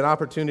have an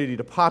opportunity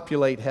to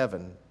populate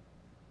heaven.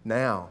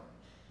 Now.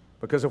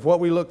 Because of what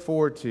we look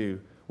forward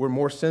to, we're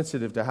more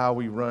sensitive to how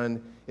we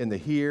run in the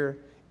here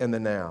and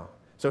the now.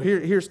 So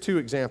here's two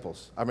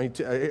examples. I want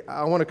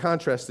to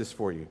contrast this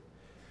for you.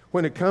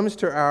 When it comes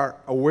to our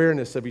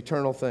awareness of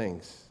eternal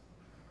things,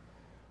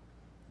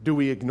 do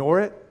we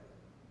ignore it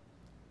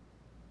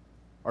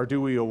or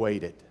do we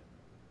await it?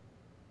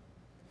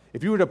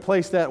 If you were to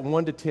place that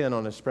 1 to 10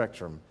 on a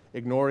spectrum,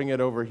 ignoring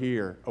it over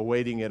here,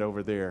 awaiting it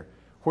over there,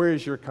 where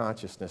is your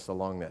consciousness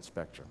along that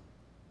spectrum?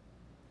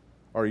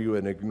 Are you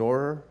an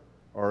ignorer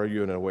or are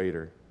you an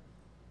awaiter?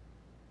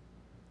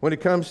 When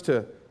it comes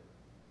to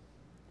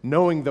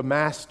knowing the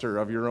master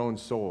of your own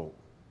soul,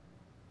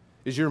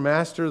 is your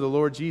master the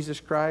Lord Jesus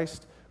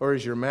Christ, or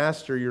is your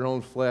master your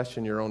own flesh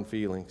and your own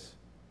feelings?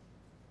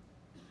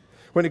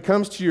 When it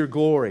comes to your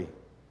glory,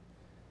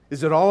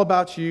 is it all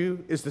about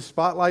you? Is the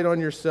spotlight on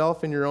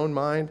yourself and your own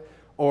mind?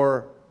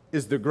 Or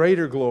is the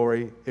greater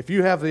glory, if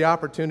you have the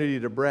opportunity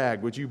to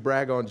brag, would you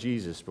brag on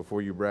Jesus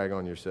before you brag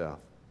on yourself?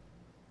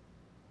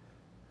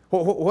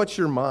 What's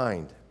your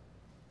mind?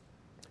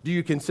 Do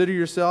you consider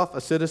yourself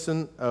a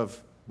citizen of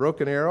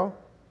Broken Arrow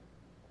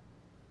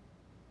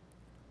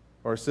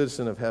or a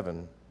citizen of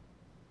heaven?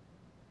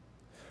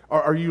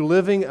 Are you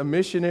living a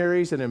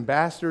missionary's and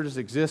ambassador's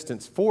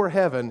existence for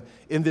heaven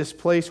in this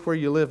place where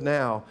you live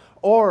now?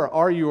 Or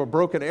are you a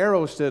Broken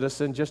Arrow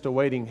citizen just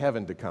awaiting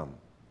heaven to come?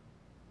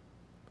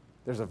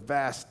 There's a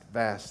vast,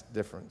 vast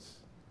difference.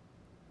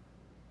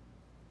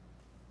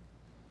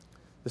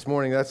 This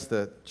morning, that's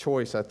the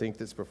choice, I think,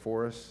 that's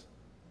before us.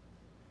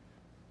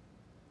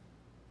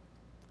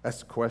 That's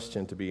the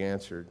question to be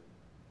answered.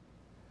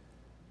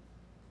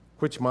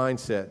 Which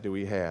mindset do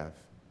we have?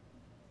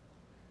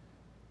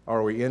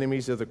 Are we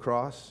enemies of the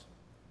cross?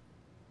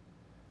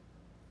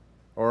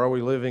 Or are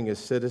we living as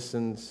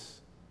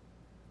citizens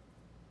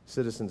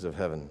of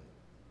heaven?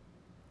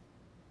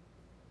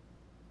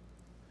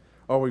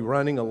 Are we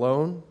running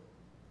alone?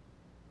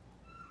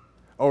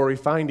 Or are we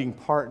finding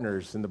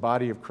partners in the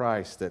body of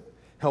Christ that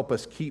help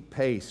us keep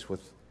pace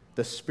with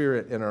the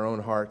Spirit in our own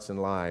hearts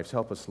and lives,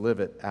 help us live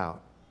it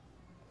out?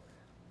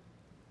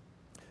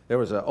 There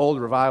was an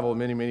old revival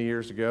many, many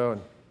years ago,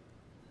 and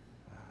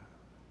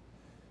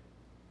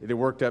it had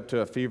worked up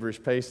to a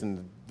feverish pace,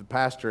 and the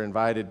pastor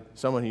invited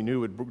someone he knew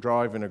would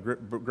draw even a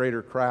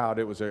greater crowd.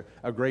 It was a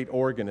great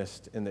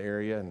organist in the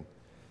area, and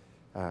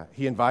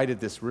he invited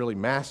this really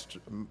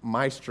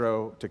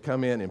maestro to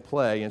come in and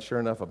play, and sure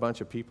enough, a bunch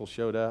of people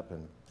showed up.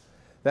 And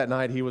that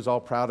night, he was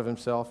all proud of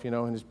himself, in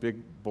his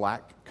big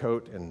black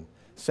coat, and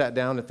sat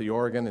down at the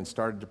organ and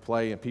started to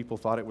play, and people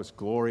thought it was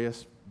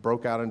glorious,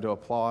 broke out into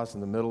applause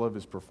in the middle of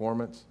his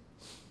performance.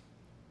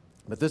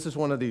 But this is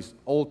one of these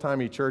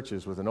old-timey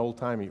churches with an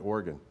old-timey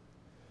organ.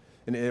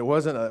 And it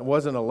wasn't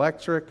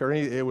electric or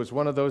anything. It was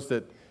one of those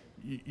that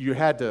you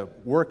had to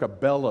work a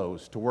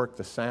bellows to work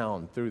the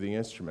sound through the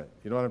instrument.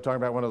 You know what I'm talking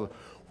about? One of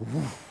the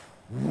woof,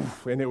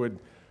 woof, and it would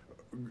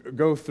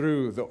go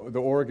through the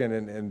organ,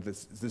 and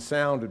the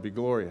sound would be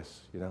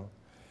glorious,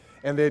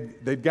 And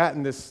they'd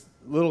gotten this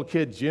little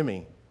kid,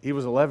 Jimmy. He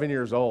was 11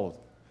 years old,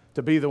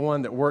 to be the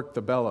one that worked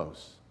the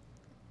bellows.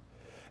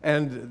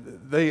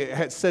 And they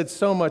had said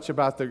so much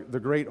about the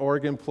great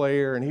organ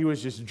player, and he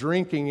was just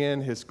drinking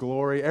in his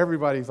glory.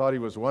 Everybody thought he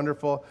was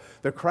wonderful.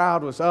 The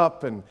crowd was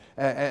up, and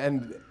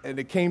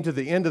it came to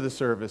the end of the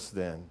service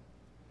then.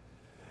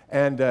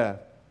 And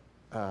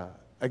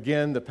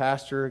again, the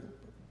pastor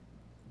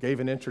gave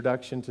an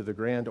introduction to the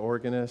grand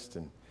organist,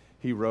 and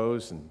he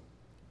rose and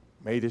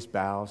made his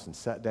bows and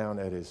sat down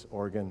at his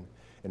organ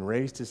and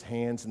raised his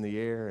hands in the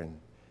air and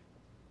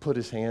put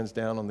his hands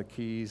down on the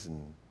keys,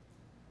 and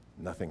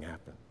nothing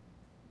happened.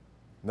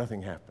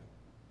 Nothing happened.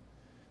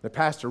 The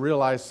pastor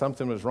realized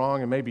something was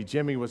wrong, and maybe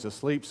Jimmy was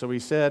asleep, so he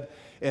said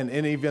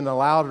in even a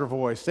louder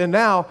voice, "And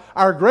now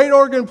our great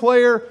organ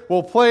player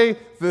will play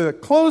the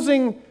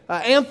closing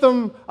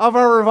anthem of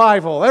our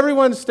revival.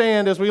 Everyone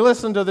stand as we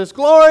listen to this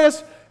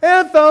glorious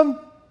anthem."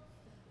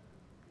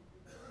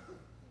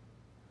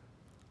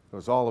 It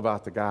was all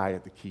about the guy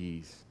at the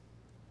keys.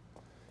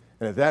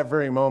 And at that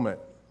very moment,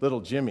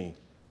 little Jimmy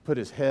put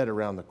his head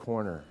around the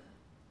corner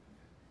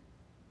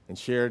and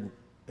shared,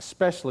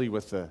 especially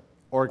with the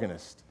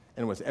organist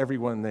and with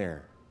everyone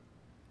there,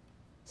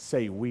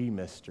 "Say we,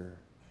 mister,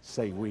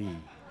 say we.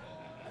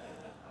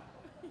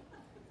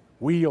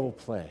 We'll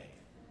play,"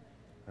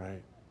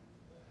 right?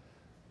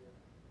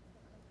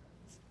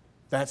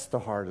 That's the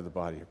heart of the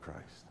body of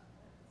Christ.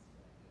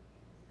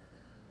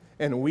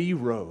 And we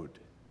rode,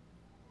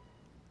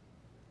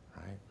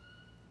 right?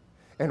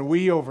 And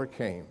we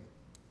overcame.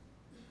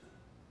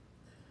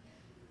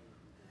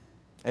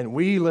 And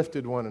we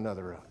lifted one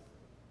another up.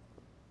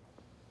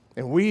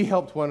 And we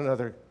helped one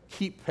another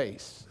keep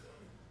pace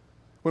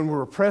when we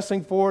were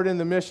pressing forward in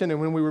the mission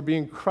and when we were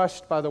being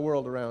crushed by the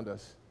world around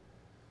us.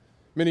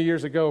 Many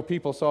years ago,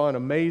 people saw an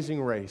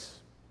amazing race.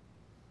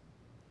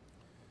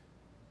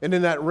 And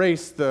in that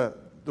race, the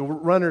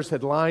runners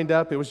had lined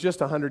up. It was just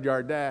a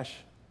 100-yard dash.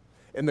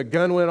 And the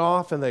gun went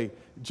off, and they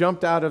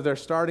jumped out of their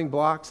starting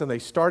blocks, and they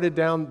started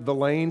down the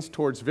lanes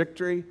towards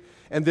victory.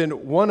 And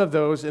then one of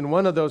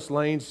those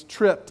lanes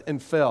tripped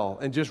and fell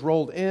and just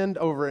rolled end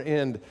over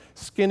end,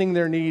 skinning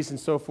their knees and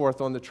so forth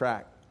on the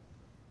track.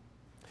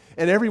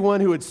 And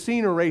everyone who had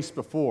seen a race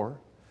before,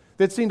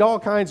 they'd seen all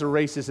kinds of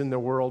races in the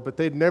world, but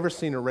they'd never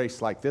seen a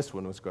race like this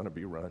one was going to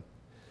be run.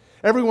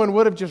 Everyone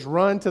would have just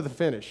run to the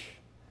finish.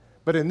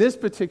 But in this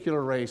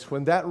particular race,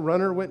 when that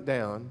runner went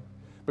down,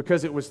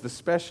 because it was the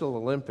Special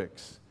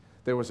Olympics,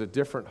 there was a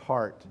different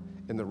heart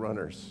in the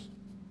runners.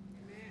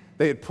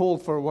 They had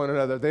pulled for one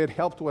another. They had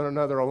helped one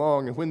another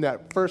along. And when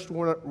that first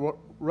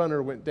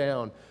runner went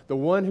down, the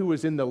one who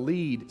was in the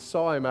lead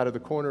saw him out of the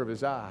corner of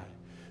his eye,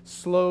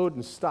 slowed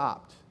and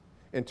stopped,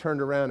 and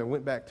turned around and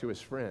went back to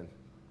his friend.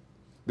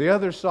 The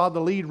others saw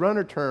the lead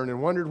runner turn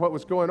and wondered what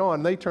was going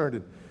on. They turned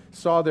and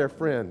saw their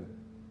friend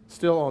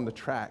still on the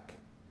track.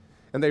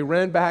 And they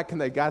ran back and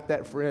they got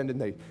that friend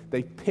and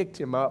they picked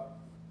him up.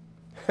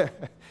 And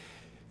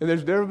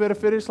there's never been a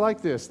finish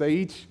like this. They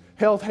each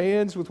held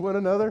hands with one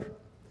another.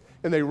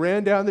 And they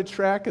ran down the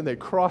track and they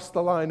crossed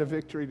the line of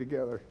victory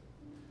together.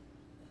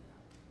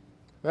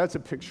 That's a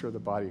picture of the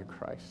body of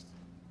Christ.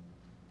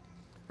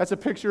 That's a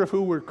picture of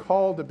who we're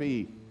called to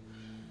be.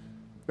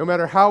 No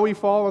matter how we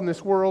fall in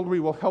this world, we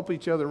will help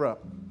each other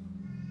up.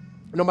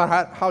 No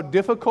matter how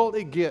difficult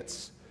it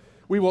gets,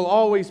 we will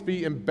always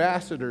be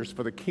ambassadors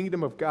for the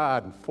kingdom of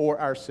God and for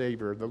our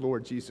Savior, the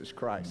Lord Jesus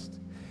Christ.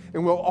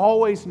 And we'll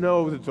always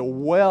know that the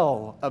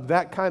well of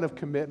that kind of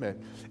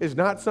commitment is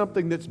not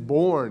something that's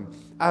born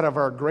out of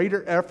our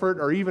greater effort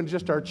or even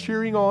just our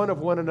cheering on of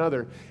one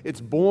another.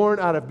 It's born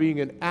out of being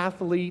an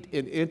athlete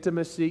in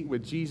intimacy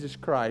with Jesus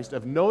Christ,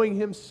 of knowing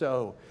Him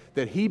so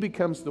that He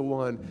becomes the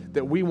one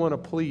that we want to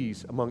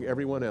please among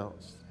everyone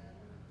else.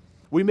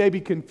 We may be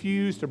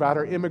confused about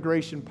our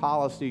immigration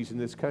policies in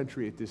this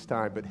country at this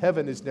time, but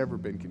heaven has never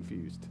been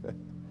confused.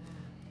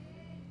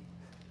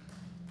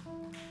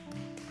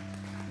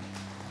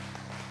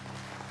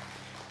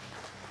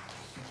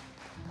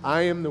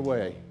 I am the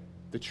way,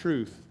 the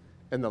truth,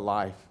 and the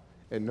life,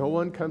 and no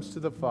one comes to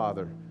the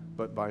Father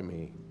but by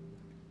me.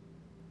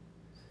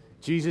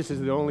 Jesus is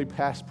the only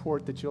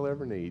passport that you'll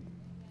ever need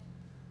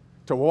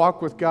to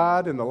walk with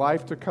God in the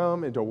life to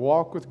come and to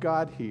walk with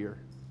God here.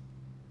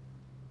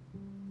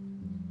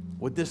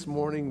 This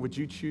morning, would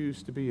you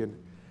choose to be an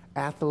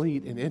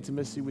athlete in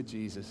intimacy with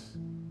Jesus?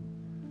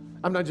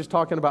 I'm not just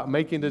talking about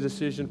making the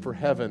decision for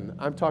heaven.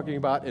 I'm talking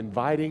about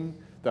inviting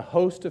the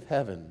host of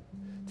heaven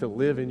to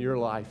live in your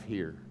life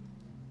here.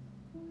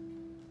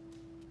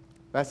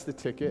 That's the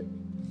ticket.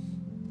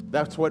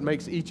 That's what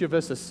makes each of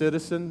us a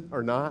citizen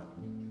or not.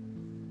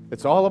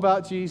 It's all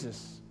about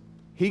Jesus.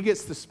 He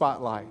gets the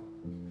spotlight.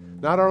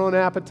 Not our own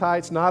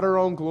appetites, not our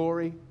own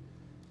glory.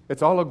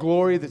 It's all a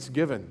glory that's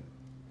given.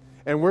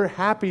 And we're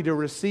happy to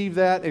receive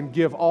that and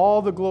give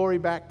all the glory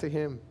back to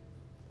Him.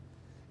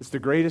 It's the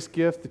greatest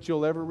gift that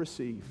you'll ever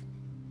receive.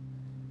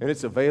 And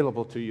it's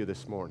available to you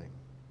this morning.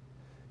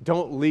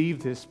 Don't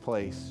leave this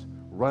place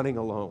running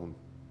alone.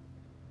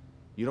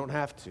 You don't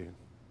have to.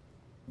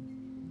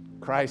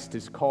 Christ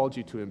has called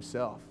you to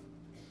Himself.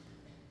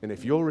 And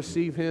if you'll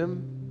receive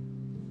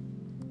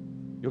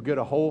Him, you'll get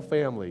a whole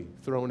family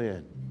thrown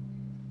in.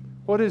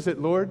 What is it,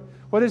 Lord?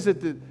 What is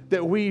it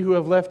that we who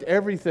have left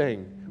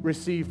everything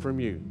receive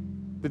from you?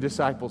 The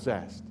disciples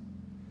asked.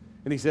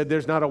 And He said,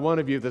 there's not a one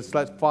of you that's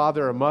left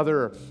father or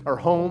mother or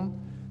home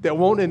that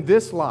won't in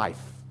this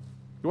life,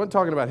 you weren't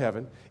talking about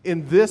heaven,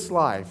 in this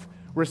life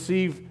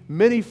receive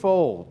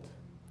manyfold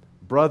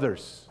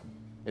brothers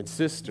and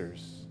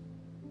sisters,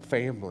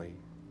 family.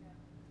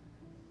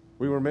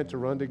 We were meant to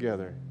run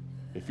together.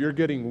 If you're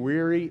getting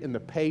weary in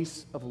the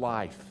pace of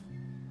life,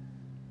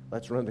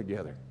 Let's run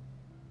together.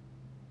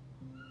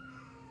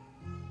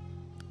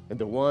 And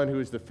the one who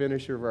is the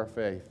finisher of our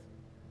faith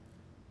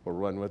will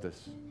run with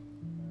us.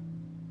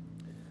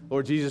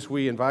 Lord Jesus,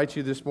 we invite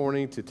you this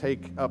morning to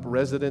take up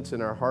residence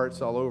in our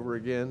hearts all over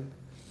again.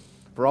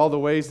 For all the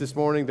ways this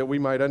morning that we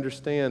might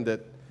understand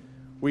that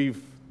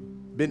we've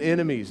been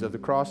enemies of the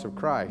cross of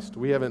Christ.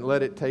 We haven't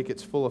let it take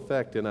its full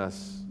effect in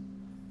us.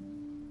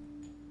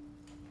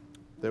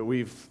 That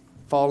we've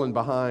fallen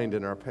behind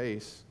in our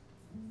pace.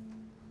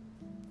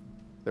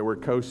 That we're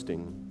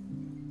coasting.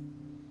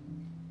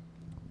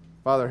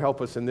 Father, help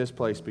us in this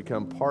place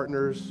become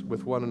partners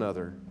with one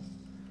another.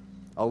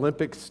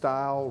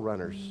 Olympic-style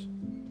runners.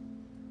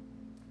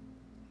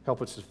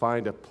 Help us to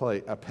find a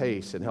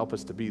pace and help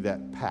us to be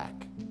that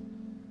pack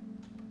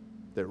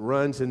that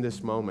runs in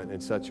this moment in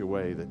such a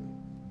way that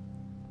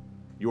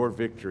your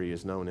victory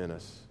is known in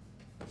us.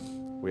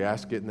 We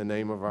ask it in the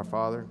name of our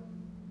Father,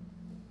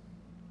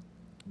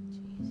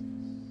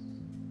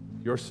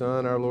 your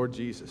Son, our Lord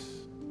Jesus.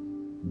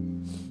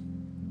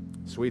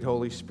 Sweet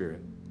Holy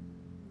Spirit,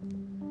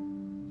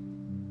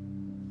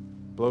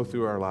 blow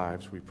through our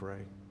lives, we pray.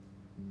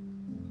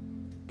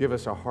 Give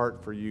us a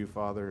heart for you,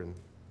 Father, and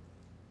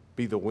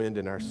be the wind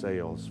in our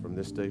sails from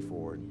this day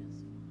forward.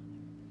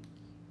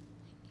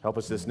 Help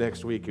us this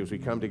next week as we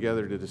come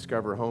together to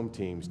discover home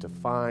teams, to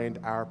find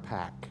our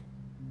pack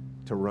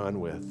to run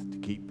with, to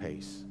keep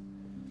pace.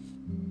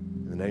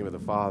 In the name of the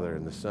Father,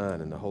 and the Son,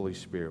 and the Holy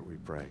Spirit we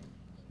pray.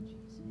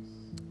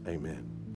 Amen.